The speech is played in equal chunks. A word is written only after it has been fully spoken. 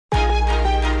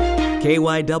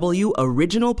KYW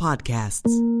Original Podcasts.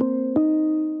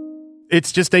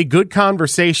 It's just a good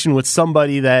conversation with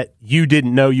somebody that you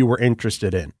didn't know you were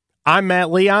interested in. I'm Matt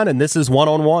Leon, and this is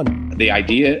One-on-One. The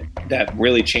idea that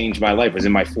really changed my life was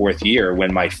in my fourth year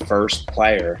when my first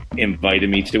player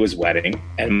invited me to his wedding,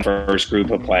 and the first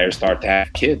group of players start to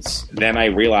have kids. Then I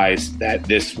realized that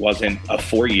this wasn't a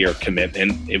 4-year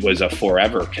commitment, it was a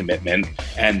forever commitment,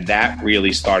 and that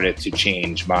really started to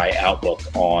change my outlook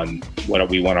on what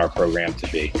we want our program to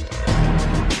be.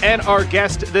 And our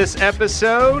guest this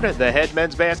episode, the head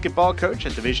men's basketball coach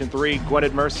at Division III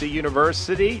Gwynedd Mercy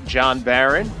University, John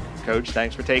Barron. Coach,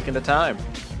 thanks for taking the time.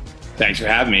 Thanks for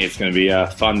having me. It's going to be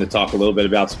fun to talk a little bit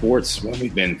about sports when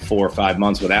we've been 4 or 5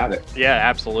 months without it. Yeah,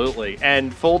 absolutely.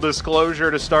 And full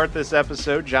disclosure to start this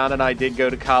episode, John and I did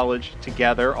go to college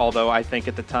together, although I think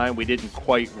at the time we didn't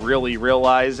quite really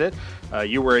realize it.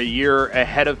 You were a year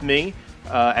ahead of me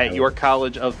at York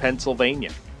College of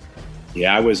Pennsylvania.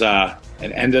 Yeah, I was an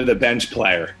end-of-the-bench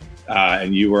player,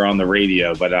 and you were on the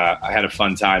radio, but I had a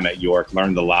fun time at York,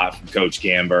 learned a lot from Coach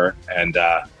Gamber, and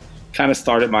kind of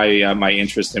started my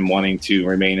interest in wanting to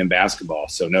remain in basketball.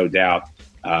 So no doubt,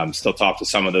 still talk to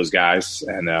some of those guys,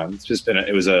 and it's just been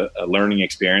it was a learning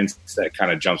experience that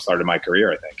kind of jump-started my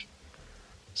career, I think.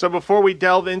 So before we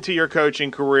delve into your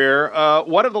coaching career,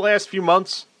 what have the last few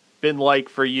months been like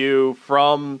for you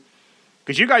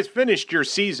because you guys finished your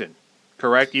season,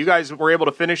 correct? You guys were able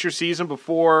to finish your season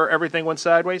before everything went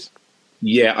sideways?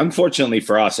 Yeah, unfortunately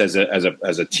for us as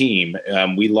a team,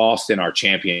 we lost in our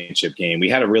championship game. We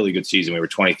had a really good season. We were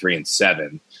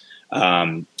 23-7,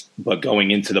 but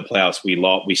going into the playoffs,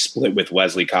 we split with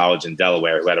Wesley College in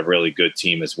Delaware, who had a really good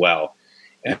team as well.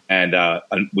 And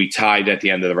we tied at the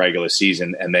end of the regular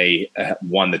season, and they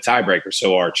won the tiebreaker.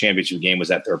 So our championship game was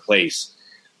at their place,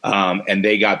 and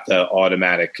they got the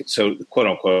quote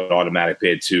unquote automatic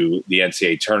bid to the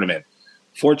NCAA tournament.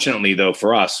 Fortunately, though,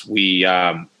 for us, we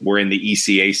were in the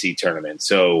ECAC tournament.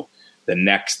 So the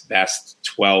next best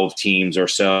 12 teams or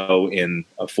so in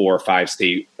a 4 or 5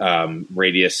 state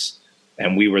radius,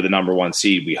 and we were the number 1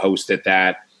 seed. We hosted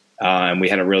that, and we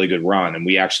had a really good run. And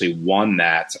we actually won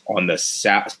that on the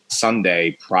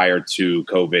Sunday prior to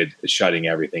COVID shutting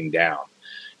everything down.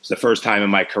 It's the first time in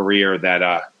my career that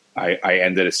I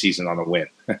ended a season on a win.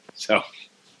 So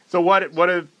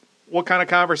what kind of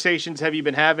conversations have you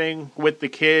been having with the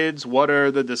kids? What are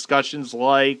the discussions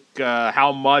like?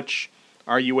 How much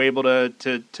are you able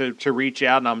to reach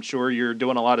out? And I'm sure you're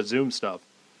doing a lot of Zoom stuff.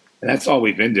 And that's all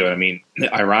we've been doing. I mean,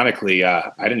 ironically,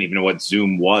 I didn't even know what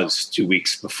Zoom was 2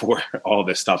 weeks before all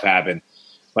this stuff happened.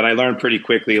 But I learned pretty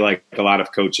quickly, like a lot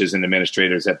of coaches and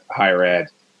administrators at higher ed.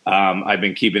 I've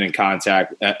been keeping in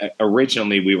contact.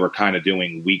 Originally, we were kind of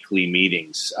doing weekly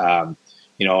meetings.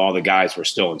 All the guys were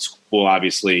still in school.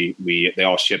 Obviously, they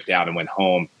all shipped out and went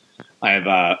home. I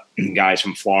have guys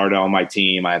from Florida on my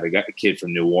team. I have a kid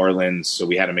from New Orleans, so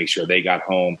we had to make sure they got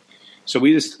home. So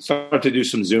we just started to do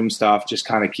some Zoom stuff, just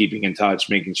kind of keeping in touch,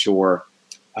 making sure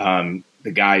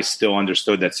the guys still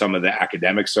understood that some of the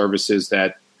academic services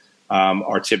that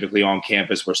are typically on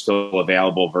campus were still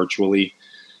available virtually.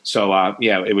 So,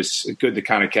 it was good to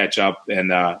kind of catch up,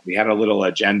 and we had a little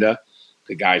agenda.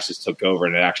 The guys just took over,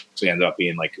 and it actually ended up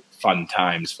being like fun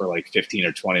times for like 15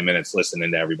 or 20 minutes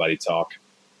listening to everybody talk.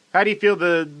 How do you feel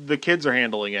the kids are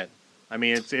handling it? I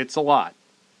mean, it's a lot.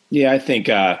 Yeah, I think,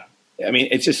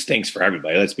 it just stinks for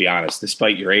everybody. Let's be honest.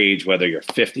 Despite your age, whether you're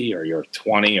 50 or you're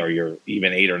 20 or you're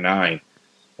even 8 or 9,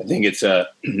 I think it's a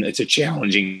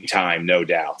challenging time, no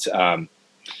doubt.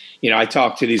 I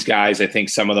talk to these guys. I think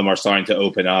some of them are starting to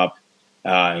open up.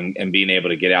 And being able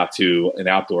to get out to an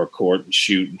outdoor court and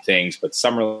shoot and things. But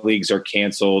summer leagues are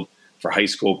canceled for high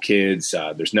school kids.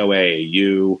 There's no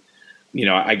AAU.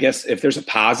 I guess if there's a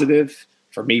positive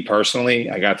for me personally,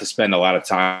 I got to spend a lot of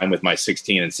time with my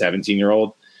 16 and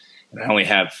 17-year-old. And I only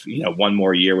have, 1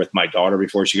 more year with my daughter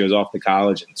before she goes off to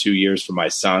college and 2 years for my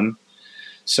son.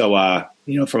 So,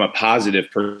 from a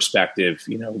positive perspective,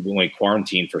 we only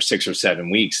quarantined for 6 or 7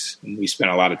 weeks. And we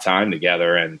spent a lot of time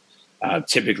together. And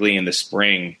typically in the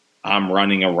spring, I'm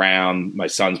running around. My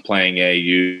son's playing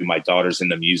AAU. My daughter's in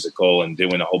the musical and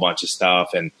doing a whole bunch of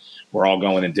stuff. And we're all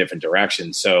going in different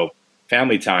directions. So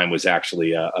family time was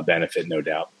actually a benefit, no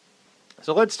doubt.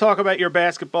 So let's talk about your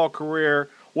basketball career.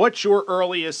 What's your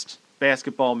earliest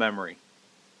basketball memory?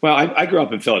 Well, I grew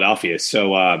up in Philadelphia.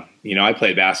 So, I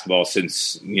played basketball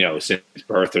since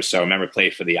birth or so. I remember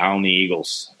playing for the Alney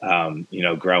Eagles,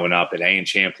 growing up, and A&M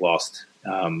Champ lost,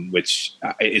 which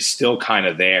is still kind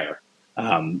of there.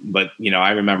 But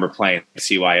I remember playing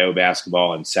CYO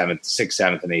basketball in 6th,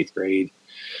 7th, and 8th grade.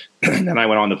 And then I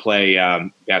went on to play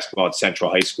basketball at Central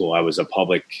High School. I was a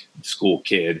public school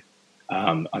kid.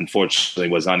 unfortunately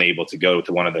was unable to go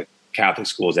to one of the Catholic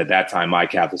schools. At that time, my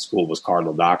Catholic school was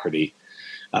Cardinal Doherty.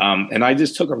 And I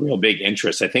just took a real big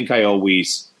interest. I think I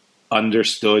always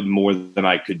understood more than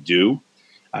I could do.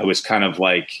 I was kind of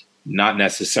like not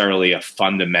necessarily a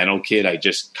fundamental kid. I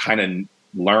just kind of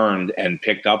learned and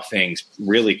picked up things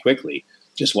really quickly.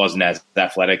 Just wasn't as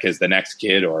athletic as the next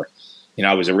kid, or,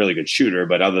 I was a really good shooter,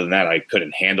 but other than that, I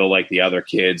couldn't handle like the other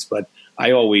kids. But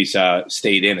I always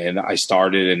stayed in it. I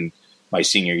started in my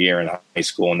senior year in high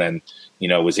school, and then,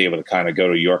 was able to kind of go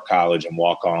to York College and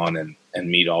walk on and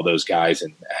meet all those guys,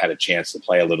 and had a chance to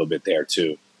play a little bit there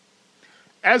too.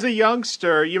 As a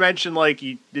youngster, you mentioned like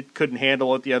you couldn't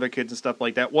handle it, the other kids and stuff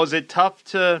like that. Was it tough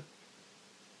to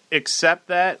accept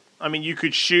that? I mean, you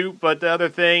could shoot, but the other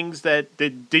things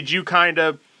did you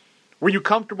were you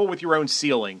comfortable with your own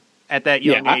ceiling at that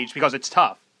young age? Because it's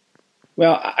tough.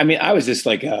 Well, I mean, I was just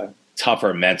like a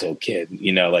tougher mental kid,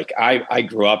 like I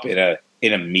grew up in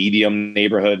a medium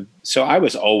neighborhood. So I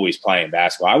was always playing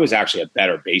basketball. I was actually a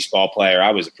better baseball player.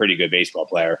 I was a pretty good baseball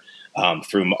player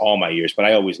through all my years, but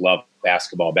I always loved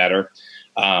basketball better.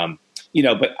 But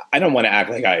I don't want to act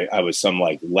like I was some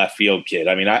like left field kid.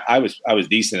 I mean, I was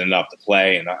decent enough to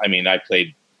play. And I mean, I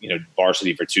played,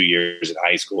 varsity for 2 years in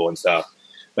high school and stuff,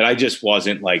 but I just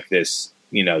wasn't like this,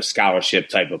 scholarship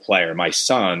type of player. My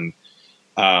son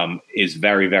is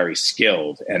very, very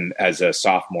skilled, and as a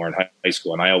sophomore in high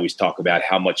school, and I always talk about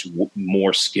how much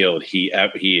more skilled he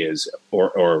is,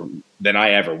 or than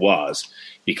I ever was,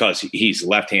 because he's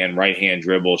left hand, right hand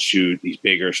dribble, shoot. He's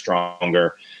bigger,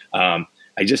 stronger. I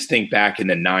just think back in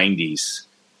the 90s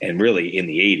and really in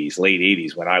the 80s, late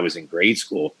 80s, when I was in grade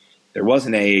school, there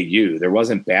wasn't AAU, there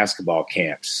wasn't basketball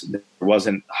camps, there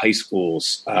wasn't high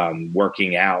schools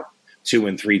working out 2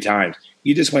 and 3 times.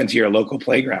 You just went to your local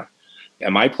playground.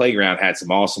 And my playground had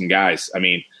some awesome guys. I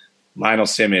mean, Lionel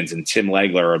Simmons and Tim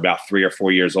Legler are about 3 or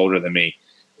 4 years older than me.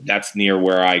 That's near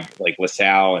where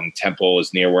LaSalle and Temple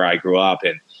is near where I grew up.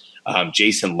 And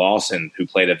Jason Lawson, who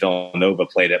played at Villanova,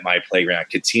 played at my playground.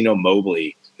 Katino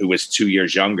Mobley, who was 2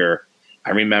 years younger.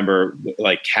 I remember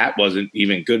Kat wasn't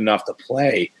even good enough to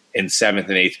play in 7th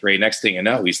and 8th grade. Next thing you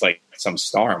know, he's like some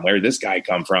star. And where did this guy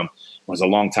come from? Was a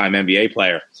longtime NBA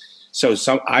player. So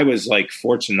I was like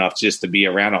fortunate enough just to be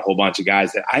around a whole bunch of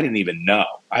guys that I didn't even know.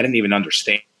 I didn't even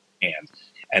understand.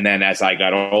 And then as I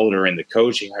got older into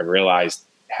coaching, I realized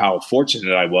how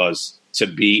fortunate I was to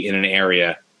be in an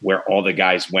area where all the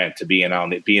guys went to be on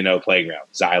the B&O playground,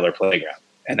 Zeiler playground.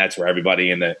 And that's where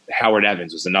everybody Howard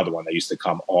Evans was another one that used to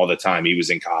come all the time. He was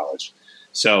in college.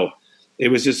 So it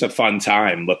was just a fun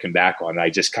time looking back on it. I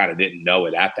just kind of didn't know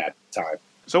it at that time.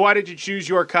 So why did you choose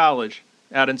your college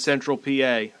out in central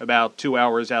PA, about 2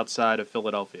 hours outside of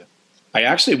Philadelphia? I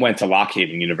actually went to Lock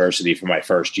Haven University for my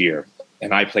first year,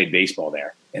 and I played baseball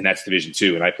there. And that's Division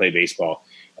II, and I played baseball.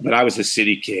 But I was a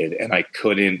city kid, and I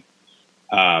couldn't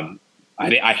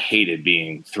I hated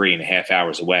being 3.5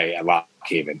 hours away at Lock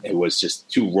Haven. It was just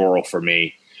too rural for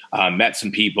me. Met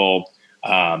some people,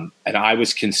 and I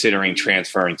was considering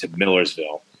transferring to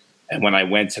Millersville. And when I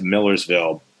went to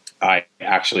Millersville, I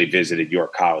actually visited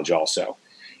York College also.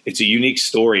 It's a unique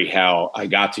story how I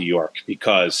got to York,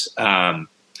 because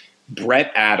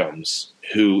Brett Adams,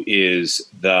 who is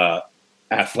the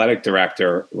athletic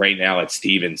director right now at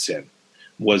Stevenson,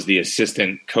 was the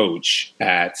assistant coach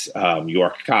at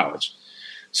York College.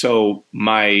 So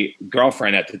my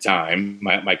girlfriend at the time,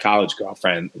 my college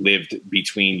girlfriend, lived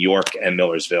between York and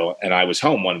Millersville, and I was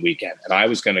home one weekend, and I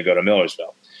was going to go to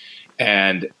Millersville.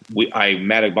 And I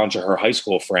met a bunch of her high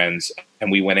school friends,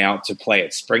 and we went out to play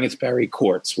at Springersbury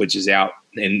Courts, which is out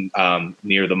in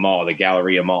near the mall, the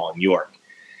Galleria Mall in York.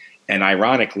 And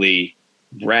ironically,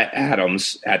 Brett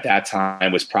Adams at that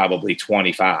time was probably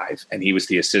 25, and he was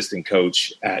the assistant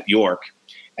coach at York.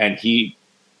 And we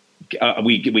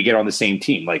get on the same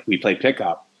team, like we play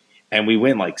pickup, and we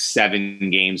win like 7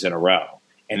 games in a row.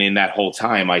 And in that whole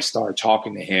time, I started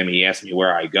talking to him. He asked me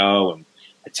where I go, and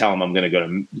I tell him I'm going to go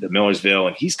to Millersville,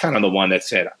 and he's kind of the one that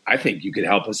said, I think you could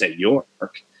help us at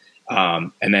York.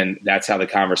 And then that's how the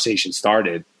conversation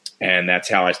started, and that's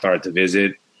how I started to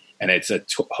visit. And it's a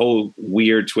whole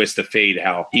weird twist of fate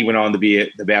how he went on to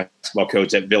be the basketball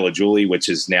coach at Villa Julie, which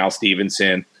is now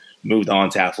Stevenson, moved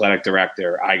on to athletic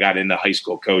director. I got into high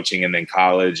school coaching and then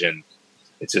college, and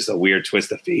it's just a weird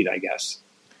twist of fate, I guess.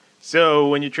 So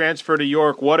when you transfer to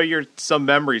York, what are some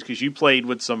memories? Because you played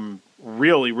with some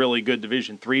really, really good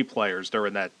Division III players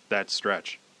during that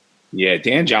stretch. Yeah,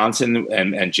 Dan Johnson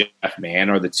and Jeff Mann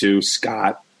are the two.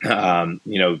 Scott,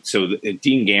 so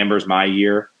Dean Gamber's my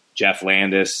year. Jeff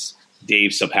Landis,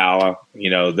 Dave Sapala,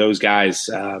 those guys,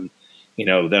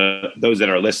 those that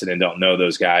are listening don't know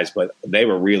those guys, but they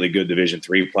were really good Division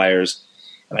III players.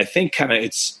 And I think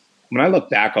when I look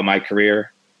back on my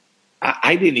career,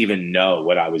 I didn't even know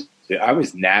what I was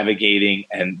navigating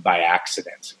and by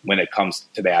accident when it comes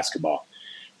to basketball.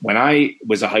 When I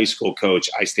was a high school coach,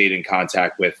 I stayed in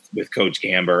contact with Coach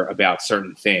Gamber about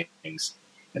certain things.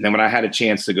 And then when I had a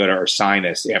chance to go to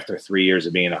Ursinus after 3 years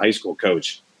of being a high school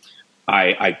coach,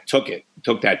 I took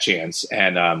that chance.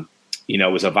 And,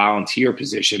 it was a volunteer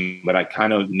position, but I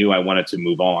kind of knew I wanted to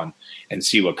move on and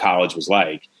see what college was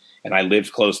like. And I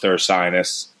lived close to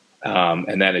Ursinus.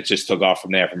 And then it just took off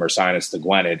from there, from Ursinus to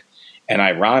Gwinnett. And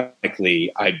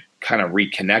ironically, I kind of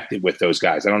reconnected with those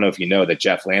guys. I don't know if you know that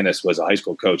Jeff Landis was a high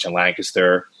school coach in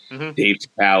Lancaster. Mm-hmm. Dave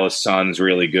Palace's son's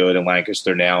really good in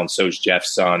Lancaster now, and so's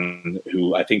Jeff's son,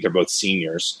 who I think they're both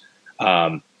seniors.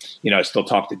 I still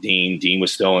talk to Dean. Dean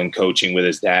was still in coaching with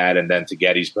his dad and then to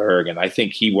Gettysburg. And I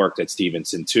think he worked at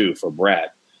Stevenson too for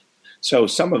Brett. So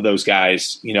some of those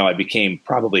guys, I became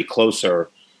probably closer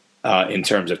in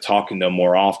terms of talking to them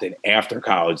more often after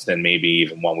college than maybe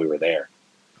even when we were there.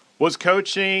 Was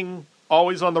coaching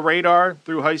always on the radar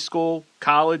through high school,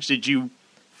 college? Did you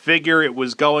figure it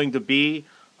was going to be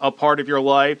a part of your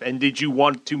life? And did you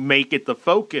want to make it the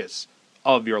focus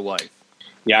of your life?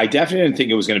 Yeah, I definitely didn't think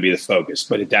it was going to be the focus,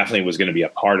 but it definitely was going to be a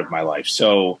part of my life.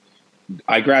 So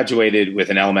I graduated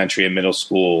with an elementary and middle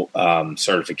school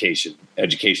education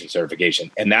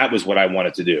certification, and that was what I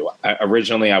wanted to do.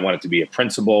 Originally, I wanted to be a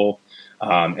principal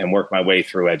and work my way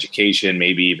through education,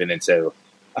 maybe even into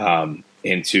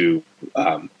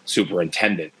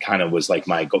superintendent. Kind of was like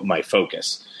my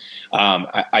focus.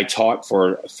 I taught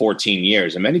for 14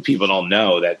 years, and many people don't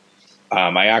know that.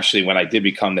 I actually, when I did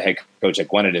become the head coach at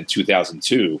Gwinnett in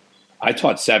 2002, I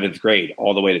taught 7th grade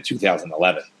all the way to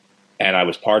 2011, and I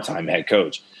was part-time head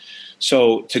coach.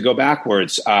 So to go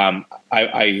backwards, I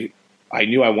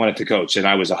knew I wanted to coach, and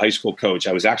I was a high school coach.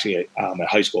 I was actually a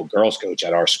high school girls coach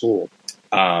at our school,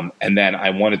 and then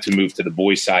I wanted to move to the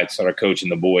boys' side, started coaching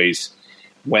the boys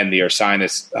when the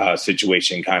Ursinus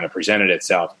situation kind of presented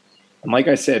itself. And like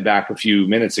I said back a few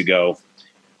minutes ago,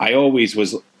 I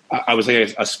was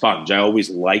like a sponge. I always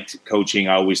liked coaching.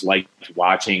 I always liked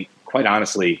watching. Quite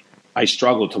honestly, I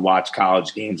struggled to watch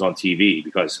college games on TV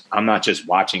because I'm not just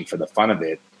watching for the fun of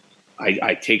it.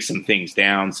 I take some things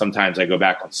down. Sometimes I go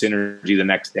back on Synergy the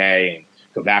next day and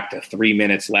go back to 3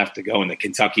 minutes left to go in the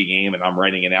Kentucky game, and I'm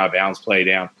writing an out-of-bounds play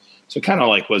down. So kind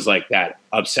of was like that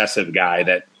obsessive guy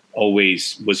that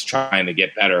always was trying to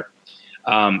get better.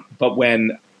 But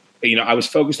when I was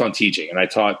focused on teaching, and I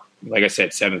taught, like I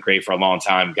said, 7th grade for a long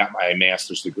time, got my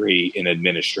master's degree in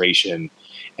administration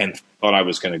and thought I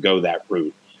was going to go that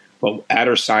route. But at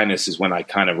Ursinus is when I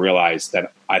kind of realized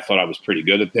that I thought I was pretty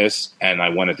good at this and I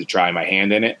wanted to try my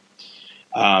hand in it.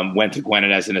 Went to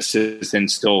Gwinnett as an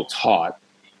assistant, still taught.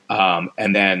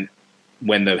 And then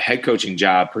when the head coaching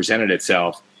job presented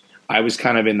itself, I was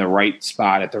kind of in the right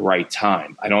spot at the right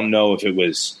time. I don't know if it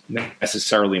was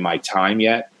necessarily my time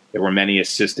yet. There were many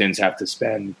assistants have to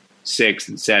spend 6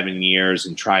 and 7 years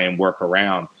and try and work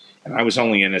around. And I was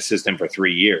only an assistant for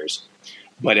 3 years.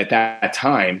 But at that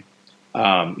time,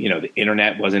 the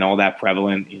internet wasn't all that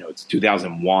prevalent. It's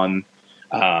 2001.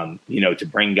 To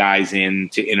bring guys in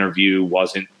to interview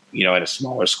wasn't, at a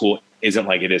smaller school, isn't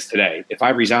like it is today. If I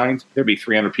resigned, there'd be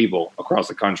 300 people across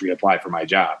the country apply for my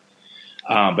job.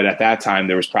 But at that time,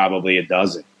 there was probably a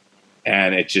dozen.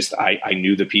 And it just, I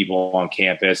knew the people on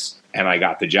campus and I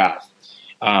got the job.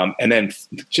 And then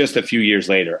just a few years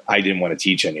later, I didn't want to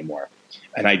teach anymore.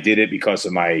 And I did it because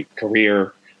of my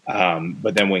career.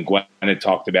 But then when Gwen had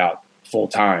talked about full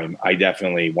time, I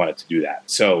definitely wanted to do that.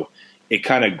 So it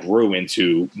kind of grew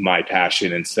into my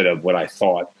passion instead of what I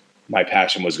thought my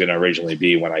passion was going to originally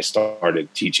be when I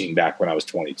started teaching back when I was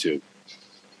 22.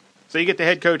 So you get the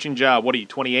head coaching job. What are you,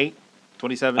 28,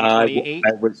 27, 28?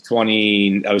 I was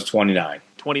 29.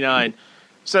 29.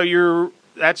 So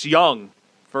that's young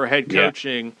for head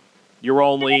coaching. Yeah. You're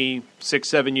only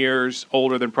 6-7 years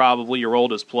older than probably your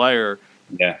oldest player.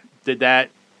 Yeah.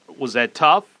 Was that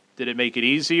tough? Did it make it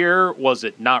easier? Was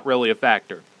it not really a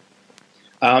factor?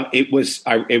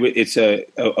 It's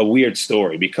a weird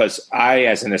story because I,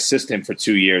 as an assistant for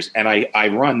 2 years, and I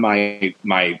run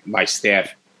my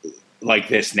staff like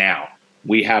this now.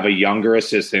 We have a younger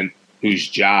assistant whose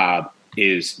job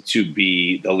is to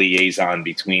be the liaison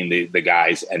between the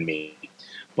guys and me.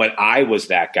 But I was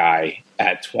that guy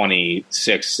at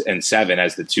 26 and 7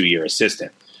 as the 2-year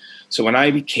assistant. So when I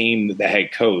became the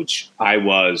head coach, I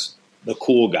was the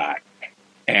cool guy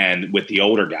and with the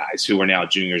older guys who are now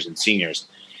juniors and seniors.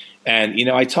 And,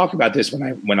 I talk about this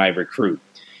when I recruit.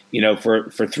 for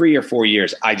 3 or 4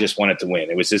 years, I just wanted to win.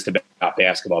 It was just about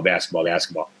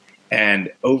basketball.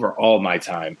 And over all my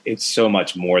time, it's so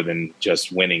much more than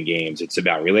just winning games. It's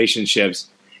about relationships.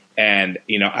 And,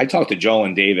 I talked to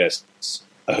Joel Davis,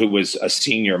 who was a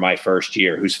senior my first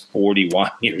year, who's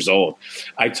 41 years old.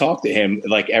 I talk to him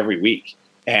like every week.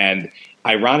 And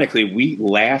ironically, we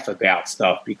laugh about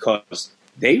stuff because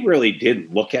they really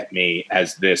did look at me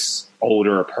as this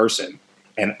older person.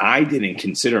 And I didn't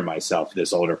consider myself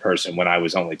this older person when I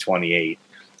was only 28.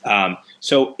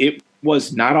 So it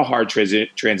was not a hard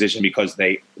transition because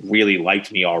they really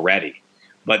liked me already.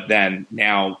 But then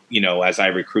now, as I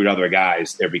recruit other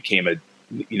guys, there became a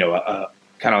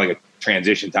kind of like a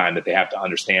transition time that they have to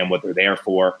understand what they're there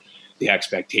for, the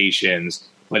expectations.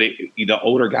 But the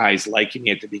older guys liking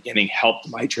me at the beginning helped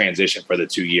my transition for the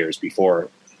 2 years before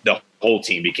the whole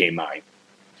team became mine.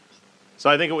 So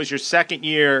I think it was your second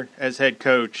year as head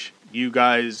coach. You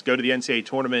guys go to the NCAA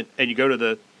tournament and you go to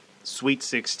the Sweet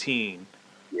 16.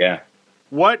 Yeah.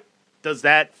 What does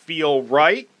that feel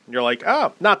right? You're like,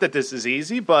 oh, not that this is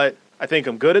easy, but I think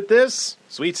I'm good at this.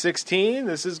 Sweet 16,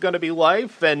 this is going to be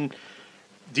life. And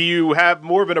do you have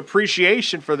more of an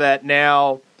appreciation for that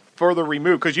now, further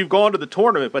removed? Because you've gone to the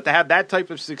tournament, but to have that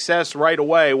type of success right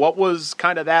away, what was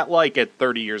kind of that like at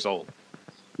 30 years old?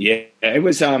 Yeah, it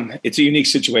was. It's a unique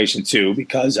situation too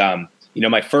because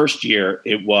my first year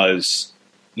it was,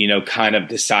 kind of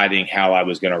deciding how I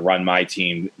was going to run my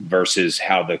team versus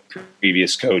how the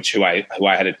previous coach, who I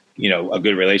had a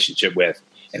good relationship with,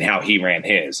 and how he ran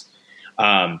his.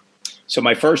 So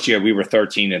my first year we were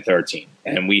 13-13,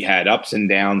 and we had ups and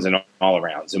downs and all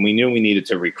arounds, and we knew we needed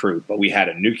to recruit, but we had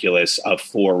a nucleus of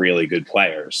 4 really good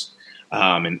players,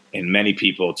 and many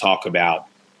people talk about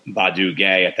Badu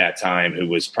Gay at that time, who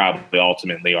was probably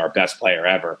ultimately our best player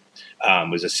ever,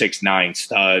 was a 6'9"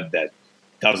 stud that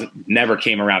never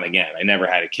came around again. I never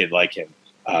had a kid like him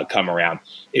come around.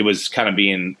 It was kind of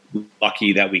being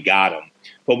lucky that we got him,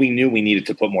 but we knew we needed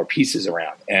to put more pieces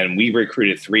around. And we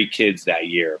recruited 3 kids that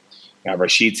year.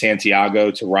 Rashid Santiago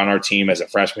to run our team as a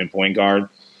freshman point guard,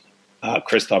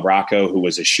 Chris Labraco, who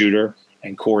was a shooter,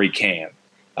 and Corey Can,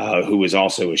 who was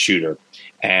also a shooter.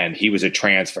 And he was a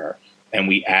transfer. And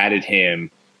we added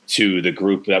him to the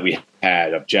group that we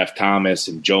had of Jeff Thomas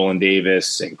and Joel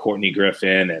Davis and Courtney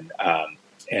Griffin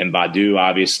and Badu,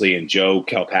 obviously, and Joe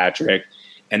Kilpatrick.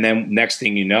 And then next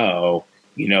thing you know,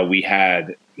 we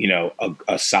had,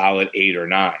 a solid 8 or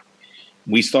 9.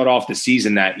 We start off the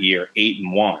season that year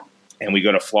 8-1, and we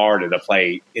go to Florida to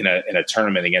play in a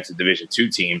tournament against a Division II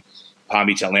team, Palm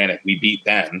Beach Atlantic. We beat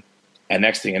them. And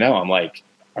next thing you know, I'm like,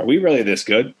 are we really this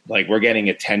good? Like, we're getting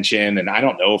attention, and I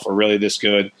don't know if we're really this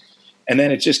good. And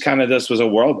then it just kind of just was a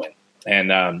whirlwind.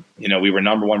 And, we were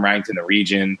number 1 ranked in the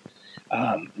region.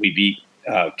 We beat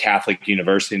Catholic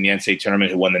University in the NCAA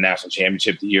tournament, who won the national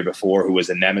championship the year before, who was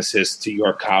a nemesis to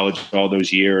York College all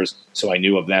those years. So I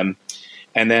knew of them.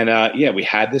 And then, we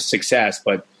had this success,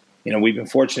 but, we've been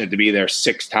fortunate to be there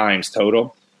 6 times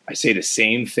total. I say the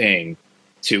same thing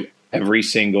to every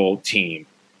single team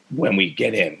when we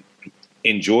get in.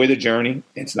 Enjoy the journey.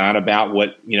 It's not about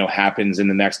what, happens in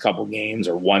the next couple games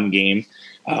or one game,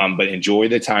 but enjoy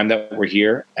the time that we're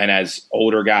here. And as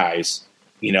older guys,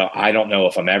 I don't know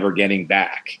if I'm ever getting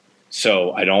back.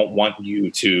 So I don't want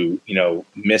you to,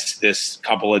 miss this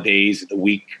couple of days, the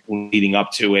week leading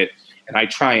up to it. And I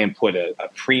try and put a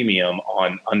premium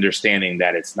on understanding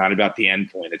that it's not about the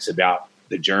end point. It's about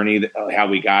the journey, how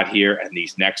we got here, and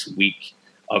these next week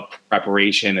of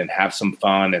preparation, and have some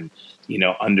fun and,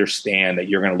 understand that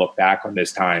you're going to look back on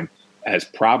this time as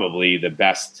probably the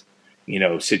best,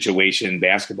 situation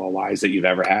basketball-wise that you've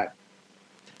ever had.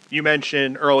 You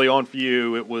mentioned early on for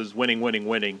you it was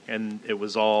winning, and it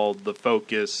was all the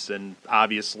focus, and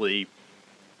obviously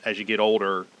as you get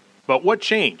older. But what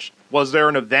changed? Was there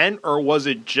an event, or was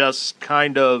it just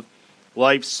kind of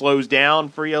life slows down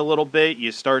for you a little bit?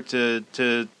 You start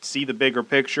to see the bigger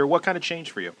picture. What kind of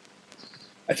changed for you?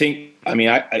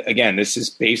 Again, this is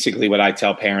basically what I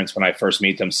tell parents when I first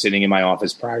meet them sitting in my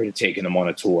office prior to taking them on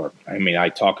a tour. I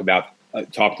talk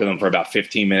to them for about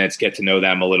 15 minutes, get to know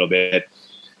them a little bit.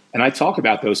 And I talk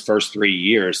about those first 3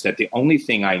 years that the only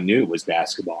thing I knew was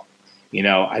basketball.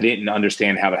 I didn't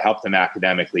understand how to help them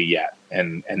academically yet.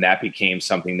 And that became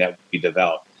something that we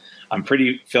developed. I'm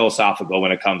pretty philosophical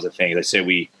when it comes to things. I say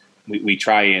we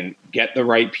try and get the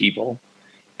right people.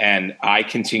 And I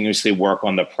continuously work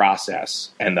on the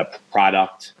process, and the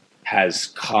product has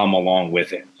come along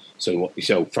with it.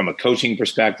 So from a coaching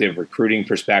perspective, recruiting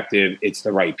perspective, it's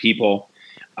the right people.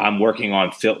 I'm working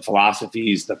on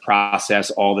philosophies, the process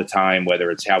all the time,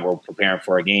 whether it's how we're preparing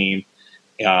for a game,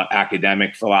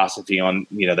 academic philosophy on,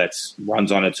 that's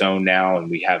runs on its own now. And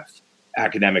we have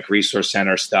academic resource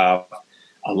center stuff,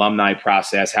 alumni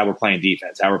process, how we're playing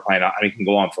defense, how we're playing. I mean, it can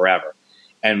go on forever.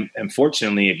 And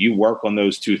fortunately, if you work on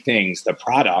those two things, the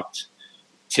product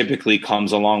typically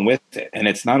comes along with it. And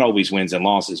it's not always wins and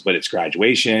losses, but it's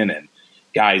graduation and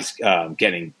guys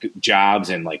getting jobs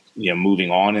and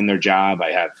moving on in their job.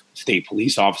 I have state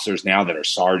police officers now that are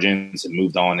sergeants and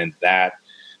moved on into that.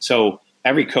 So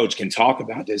every coach can talk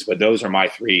about this, but those are my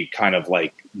three kind of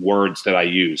words that I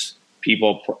use: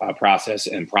 people, process,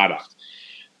 and product.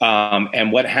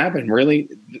 And what happened really,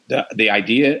 the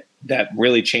idea that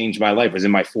really changed my life was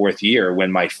in my fourth year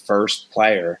when my first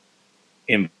player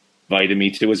invited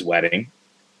me to his wedding,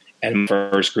 and the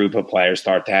first group of players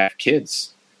start to have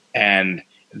kids. And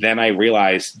then I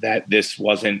realized that this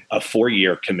wasn't a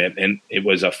 4-year commitment. It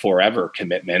was a forever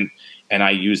commitment. And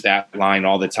I use that line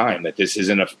all the time, that this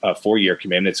isn't a 4-year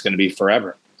commitment. It's going to be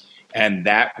forever. And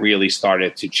that really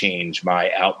started to change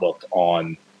my outlook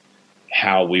on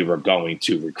how we were going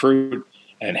to recruit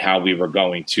and how we were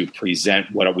going to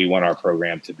present what we want our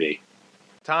program to be.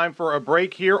 Time for a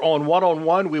break here on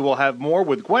One-on-One. We will have more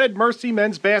with Gwynedd Mercy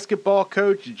men's basketball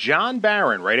coach John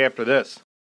Barron right after this.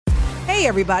 Hey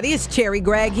everybody, it's Cherry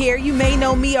Gregg here. You may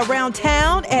know me around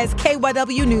town as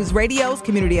KYW News Radio's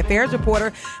community affairs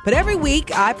reporter, but every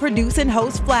week I produce and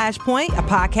host Flashpoint, a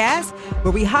podcast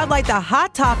where we highlight the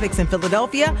hot topics in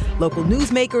Philadelphia, local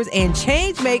newsmakers and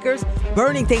change makers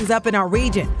burning things up in our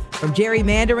region. From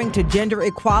gerrymandering to gender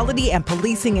equality and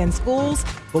policing in schools,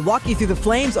 we'll walk you through the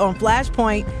flames on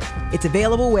Flashpoint. It's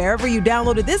available wherever you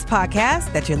downloaded this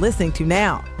podcast that you're listening to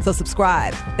now. So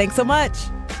subscribe. Thanks so much.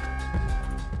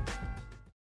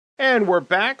 And we're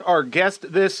back. Our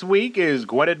guest this week is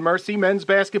Gwynedd Mercy men's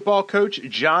basketball coach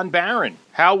John Barron.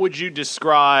 How would you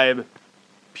describe,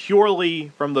 purely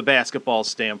from the basketball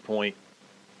standpoint,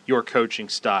 your coaching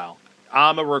style?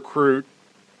 I'm a recruit.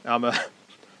 I'm a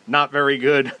not very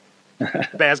good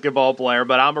basketball player,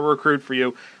 but I'm a recruit for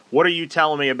you. What are you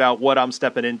telling me about what I'm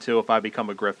stepping into if I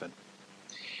become a Griffin?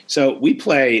 So we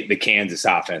play the Kansas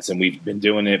offense, and we've been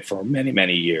doing it for many,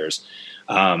 many years.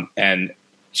 And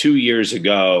 2 years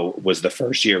ago was the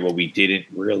first year where we didn't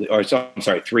really, or I'm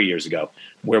sorry, 3 years ago,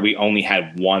 where we only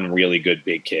had one really good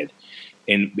big kid.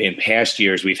 In past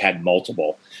years, we've had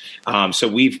multiple. So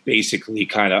we've basically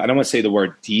kind of, I don't want to say the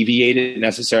word deviated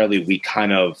necessarily. We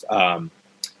kind of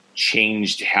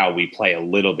changed how we play a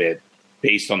little bit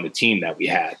based on the team that we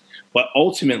had. But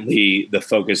ultimately, the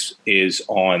focus is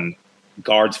on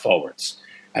guards forwards.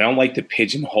 I don't like to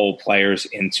pigeonhole players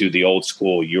into the old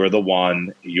school. You're the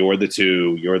one, you're the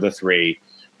two, you're the three.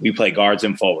 We play guards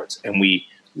and forwards. And we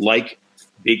like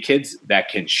big kids that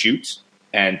can shoot.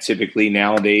 And typically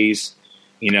nowadays,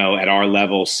 at our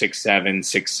level, 6'7",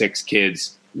 6'6"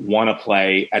 kids want to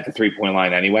play at the three-point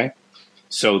line anyway.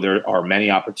 So there are many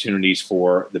opportunities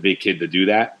for the big kid to do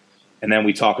that. And then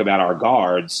we talk about our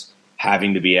guards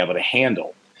having to be able to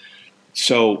handle.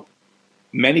 So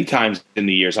many times in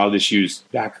the years, I'll just use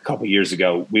back a couple years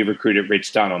ago, we recruited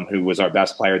Rich Dunham, who was our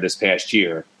best player this past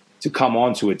year, to come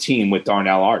onto a team with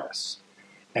Darnell Artis.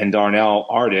 And Darnell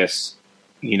Artis,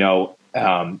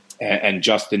 and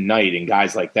Justin Knight and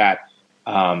guys like that,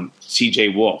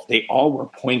 CJ Wolf, they all were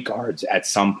point guards at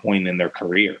some point in their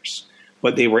careers,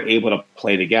 but they were able to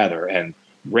play together. And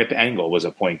Rip Engel was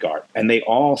a point guard, and they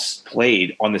all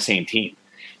played on the same team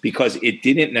because it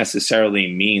didn't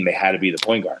necessarily mean they had to be the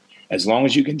point guard. As long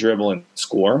as you can dribble and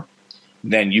score,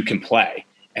 then you can play,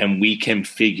 and we can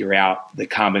figure out the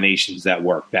combinations that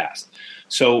work best.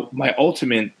 So my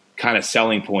ultimate kind of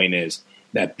selling point is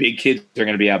that big kids are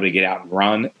going to be able to get out and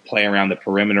run, play around the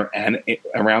perimeter and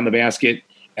around the basket,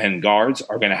 and guards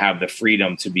are going to have the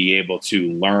freedom to be able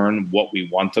to learn what we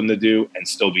want them to do and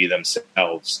still be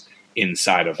themselves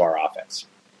inside of our offense.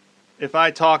 If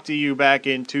I talk to you back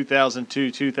in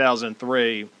 2002,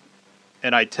 2003,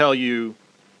 and I tell you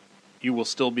you will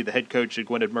still be the head coach at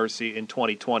Gwynedd Mercy in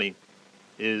 2020,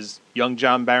 is young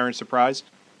John Barron surprised?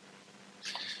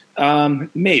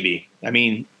 Maybe. I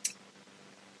mean,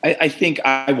 I think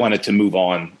I wanted to move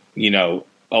on,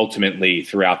 ultimately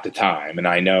throughout the time. And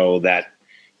I know that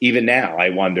even now I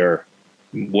wonder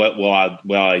what will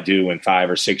I do in 5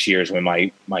 or 6 years when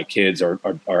my kids are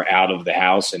out of the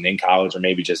house and in college, or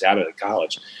maybe just out of the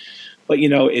college. But,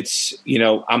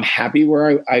 I'm happy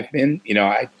where I've been.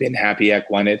 I've been happy at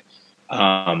Gwynedd.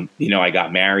 I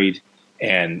got married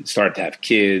and started to have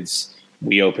kids.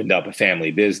 We opened up a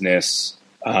family business,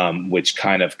 which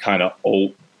kind of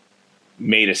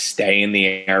made us stay in the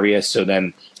area. So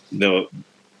then the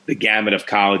gamut of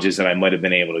colleges that I might have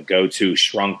been able to go to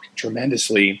shrunk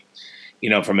tremendously.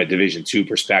 from a Division II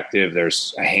perspective,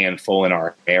 there's a handful in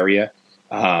our area.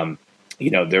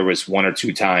 There was one or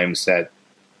two times that,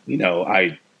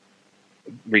 I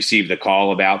received a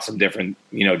call about some different,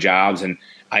 jobs, and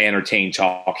I entertained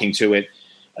talking to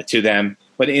them.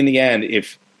 But in the end,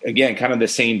 if, again, kind of the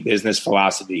same business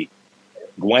philosophy,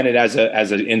 Gwinnett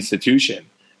as an institution,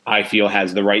 I feel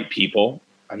has the right people.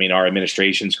 I mean, our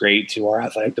administration's great to our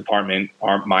athletic department.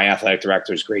 My athletic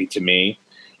director is great to me.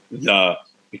 The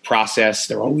process,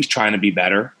 they're always trying to be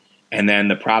better. And then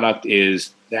the product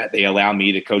is that they allow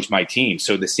me to coach my team.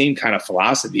 So the same kind of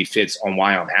philosophy fits on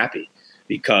why I'm happy,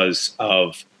 because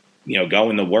of,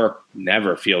 going to work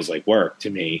never feels like work to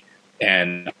me.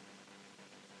 And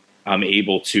I'm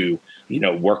able to,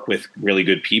 work with really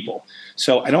good people.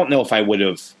 So I don't know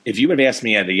if if you would have asked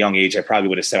me at a young age, I probably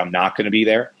would have said I'm not going to be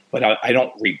there, but I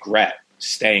don't regret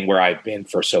staying where I've been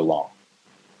for so long.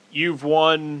 You've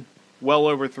won well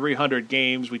over 300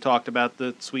 games. We talked about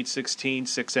the Sweet 16,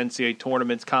 6 NCAA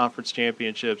tournaments, conference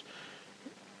championships.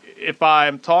 If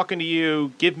I'm talking to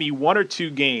you, give me one or two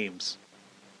games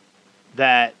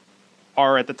that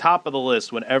are at the top of the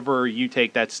list whenever you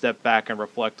take that step back and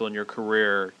reflect on your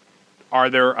career. Are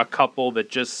there a couple that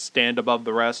just stand above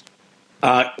the rest?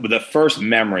 The first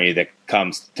memory that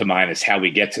comes to mind is how we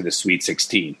get to the Sweet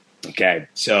 16. Okay,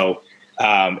 so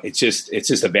it's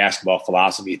just a basketball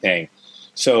philosophy thing.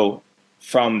 So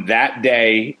from that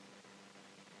day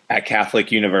at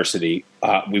Catholic University,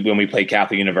 when we played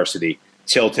Catholic University,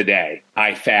 till today,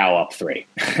 I foul up 3.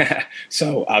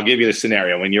 So I'll give you the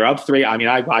scenario. When you're up 3, I mean,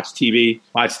 I watch TV,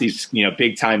 watch these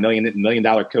big time $1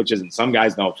 million coaches, and some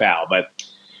guys don't foul, but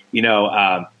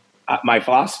my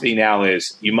philosophy now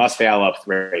is you must foul up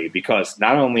 3, because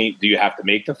not only do you have to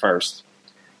make the first,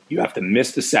 you have to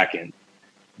miss the second.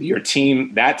 That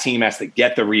team has to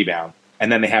get the rebound,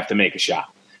 and then they have to make a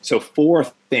shot. So 4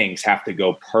 things have to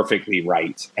go perfectly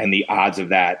right, and the odds of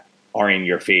that are in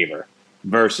your favor.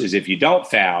 Versus if you don't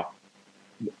foul,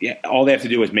 all they have to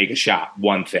do is make a shot,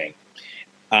 one thing.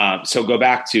 So go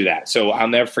back to that. So I'll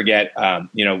never forget,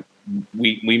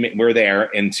 we're there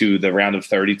into the round of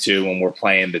 32 when we're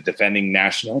playing the defending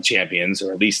national champions,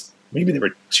 or at least maybe there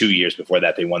were 2 years before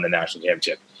that they won the national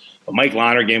championship. But Mike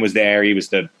Lonergan was there. He was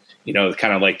the,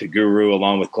 kind of like the guru,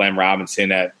 along with Glenn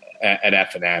Robinson at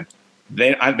F&M.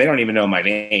 They don't even know my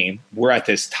name. We're at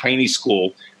this tiny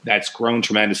school that's grown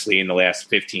tremendously in the last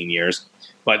 15 years.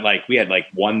 But we had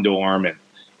one dorm, and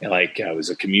it was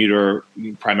a commuter,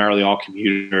 primarily all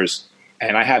commuters.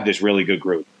 And I had this really good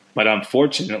group. But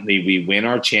unfortunately, we win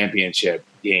our championship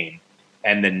game,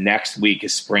 and the next week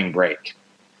is spring break.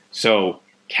 So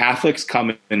Catholics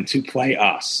come in to play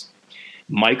us.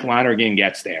 Mike Lonergan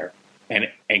gets there and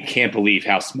can't believe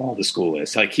how small the school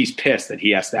is. He's pissed that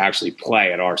he has to actually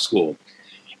play at our school.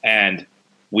 And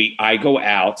I go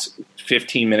out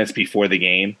 15 minutes before the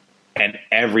game, and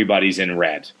everybody's in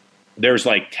red. There's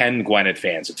 10 Gwinnett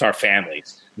fans. It's our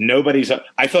families.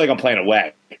 I feel like I'm playing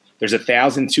away. There's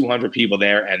 1,200 people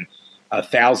there, and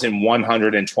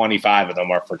 1,125 of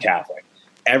them are for Catholic.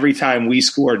 Every time we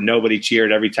scored, nobody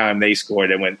cheered. Every time they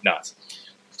scored, it went nuts.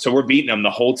 So we're beating them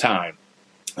the whole time.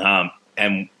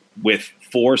 And with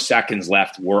 4 seconds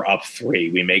left, we're up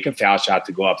 3. We make a foul shot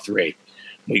to go up 3.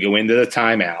 We go into the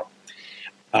timeout,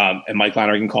 and Mike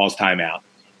Lonergan calls timeout,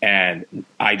 and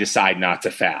I decide not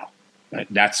to foul.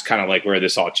 That's kind of where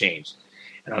this all changed.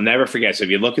 And I'll never forget. So if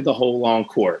you look at the whole long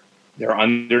court, they're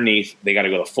underneath. They got to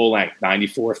go the full length,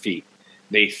 94 feet.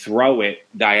 They throw it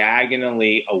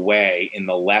diagonally away in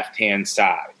the left-hand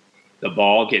side. The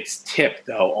ball gets tipped,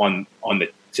 though, on the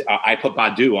I put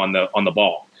Badu on the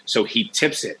ball. So he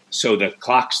tips it. So the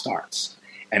clock starts.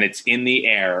 And it's in the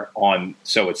air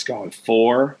so it's going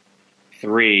 4,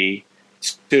 3,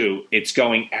 2. It's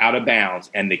going out of bounds.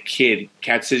 And the kid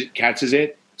catches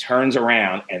it, turns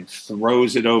around, and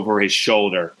throws it over his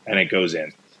shoulder, and it goes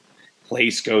in.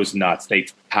 Place goes nuts. They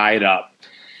tie it up,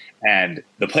 and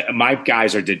my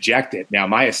guys are dejected. Now,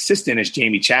 my assistant is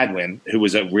Jamie Chadwin, who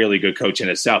was a really good coach in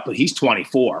himself, but he's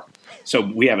 24. So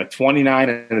we have a 29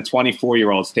 and a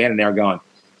 24-year-old standing there going,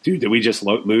 dude, did we just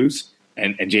lose?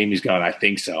 And Jamie's going, I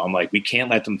think so. I'm like, we can't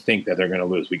let them think that they're going to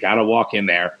lose. We got to walk in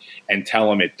there and tell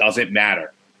them it doesn't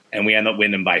matter. And we end up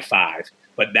winning by 5.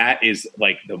 But that is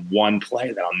the one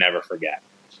play that I'll never forget.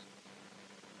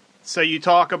 So you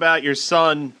talk about your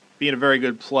son being a very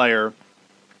good player.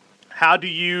 How do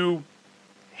you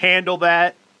handle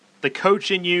that? The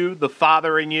coach in you, the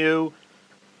father in you.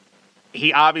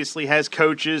 He obviously has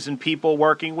coaches and people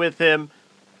working with him.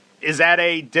 Is that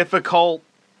a difficult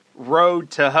road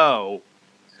to hoe?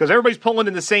 Because everybody's pulling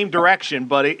in the same direction,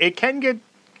 but it can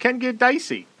get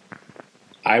dicey.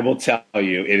 I will tell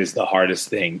you, it is the hardest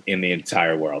thing in the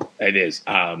entire world. It is.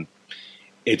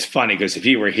 It's funny because if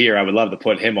he were here, I would love to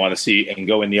put him on a seat and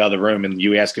go in the other room and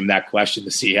you ask him that question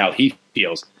to see how he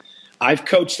feels. I've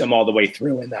coached him all the way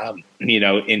through, and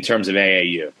in terms of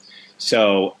AAU.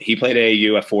 So he played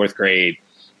AAU at 4th grade,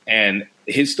 and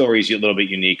his story is a little bit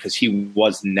unique because he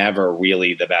was never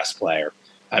really the best player.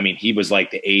 I mean, he was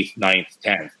like the 8th, 9th,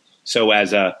 10th. So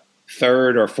as a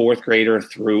 3rd or 4th grader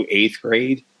through 8th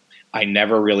grade, I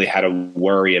never really had to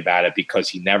worry about it because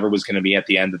he never was going to be at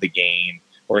the end of the game,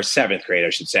 or 7th grade, I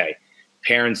should say.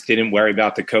 Parents didn't worry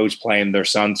about the coach playing their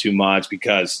son too much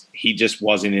because he just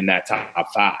wasn't in that top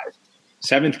 5.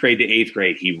 7th grade to 8th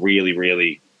grade, he really,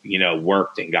 really,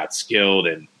 worked and got skilled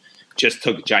and just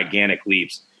took gigantic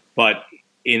leaps. But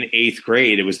in 8th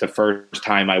grade, it was the first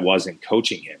time I wasn't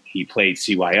coaching him. He played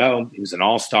CYO. He was an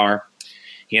all-star.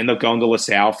 He ended up going to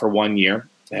LaSalle for 1 year,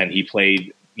 and he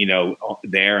played,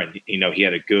 there, and, he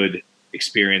had a good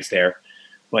experience there.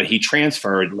 But he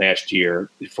transferred last year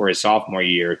for his sophomore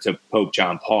year to Pope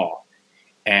John Paul.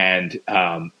 And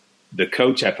the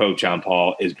coach at Pope John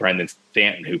Paul is Brendan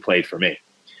Stanton, who played for me.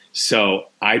 So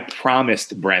I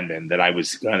promised Brendan that I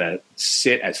was going to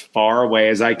sit as far away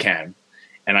as I can.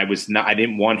 And I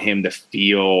didn't want him to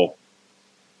feel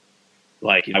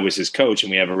like I was his coach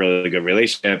and we have a really good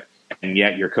relationship, and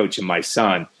yet you're coaching my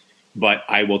son. But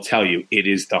I will tell you, it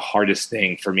is the hardest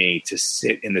thing for me to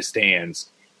sit in the stands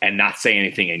and not say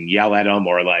anything and yell at him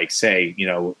or like say,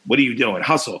 what are you doing?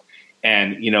 Hustle.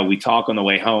 And, we talk on the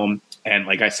way home. And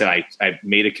like I said, I've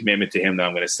made a commitment to him that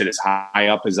I'm going to sit as high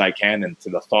up as I can and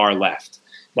to the far left.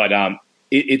 But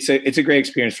it's a great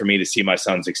experience for me to see my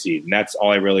son succeed. And that's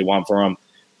all I really want for him.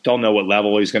 Don't know what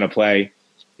level he's going to play.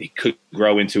 He could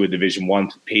grow into a Division I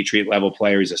Patriot level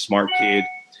player. He's a smart kid.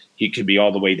 He could be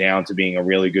all the way down to being a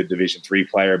really good Division III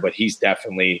player, but he's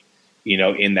definitely,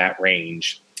 in that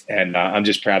range. And I'm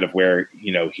just proud of where,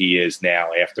 he is now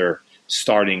after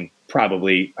starting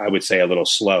probably, I would say, a little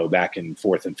slow back in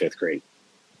 4th and 5th grade.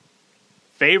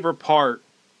 Favorite part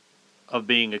of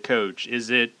being a coach? Is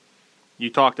it, you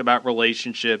talked about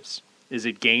relationships, is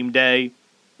it game day?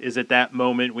 Is it that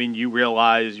moment when you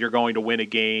realize you're going to win a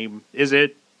game? Is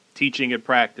it teaching at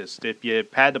practice? If you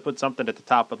had to put something at the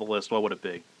top of the list, what would it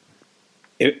be?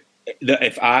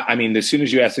 As soon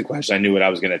as you asked the question, I knew what I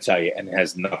was going to tell you, and it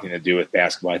has nothing to do with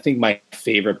basketball. I think my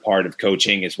favorite part of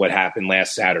coaching is what happened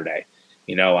last Saturday.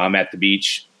 I'm at the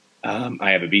beach.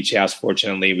 I have a beach house.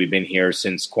 Fortunately, we've been here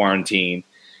since quarantine.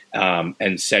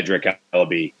 And Cedric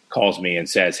Ellaby calls me and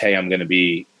says, hey, I'm going to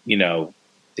be,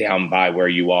 down by where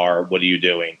you are. What are you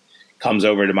doing? Comes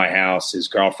over to my house, his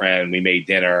girlfriend, we made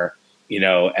dinner,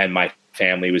 and my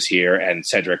family was here, and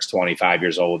Cedric's 25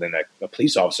 years old and a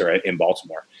police officer in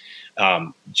Baltimore.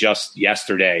 Just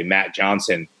yesterday, Matt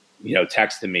Johnson,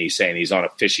 texted me saying he's on a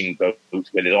fishing boat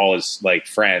with all his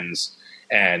friends,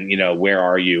 and where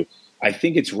are you? I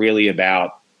think it's really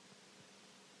about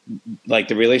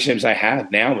the relationships I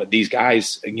have now with these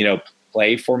guys,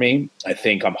 play for me. I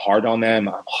think I'm hard on them.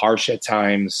 I'm harsh at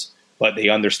times, but they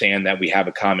understand that we have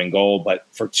a common goal. But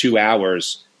for 2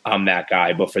 hours, I'm that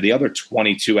guy. But for the other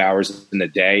 22 hours in the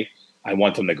day, I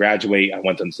want them to graduate. I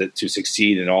want them to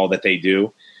succeed in all that they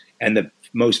do. And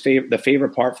the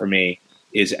favorite part for me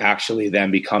is actually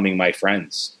them becoming my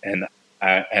friends. And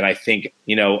I think,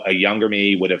 a younger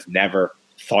me would have never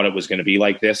thought it was going to be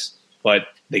like this. But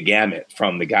the gamut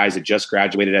from the guys that just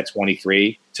graduated at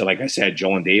 23 to, like I said,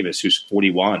 Jolan Davis, who's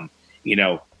 41,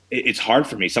 it's hard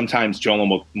for me. Sometimes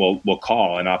Jolan will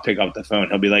call and I'll pick up the phone.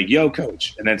 He'll be like, yo,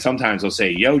 coach. And then sometimes he'll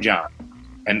say, yo, John.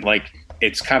 And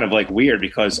it's kind of weird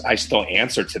because I still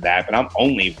answer to that, but I'm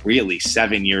only really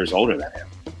 7 years older than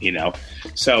him,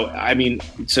 So,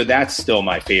 so that's still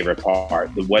my favorite part,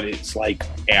 what it's like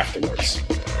afterwards.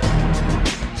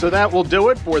 So that will do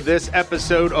it for this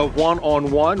episode of One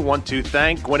on One. Want to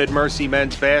thank Gwynedd Mercy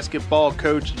men's basketball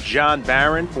coach John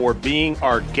Barron for being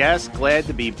our guest. Glad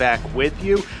to be back with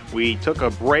you. We took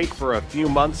a break for a few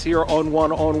months here on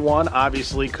One on One.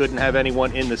 Obviously couldn't have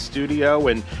anyone in the studio,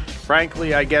 and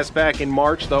frankly, I guess back in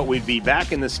March thought we'd be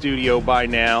back in the studio by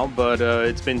now, but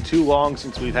it's been too long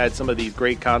since we've had some of these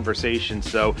great conversations.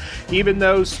 So even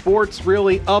though sports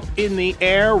really up in the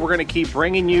air, we're going to keep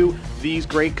bringing you these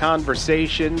great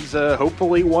conversations,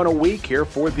 hopefully one a week here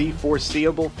for the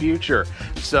foreseeable future.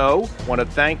 So want to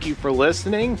thank you for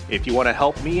listening. If you want to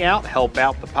help me out, help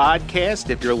out the podcast.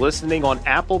 If you're listening on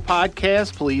Apple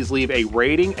Podcasts, please leave a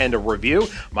rating and a review.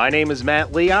 My name is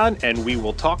Matt Leon, and we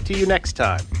will talk to you next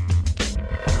time.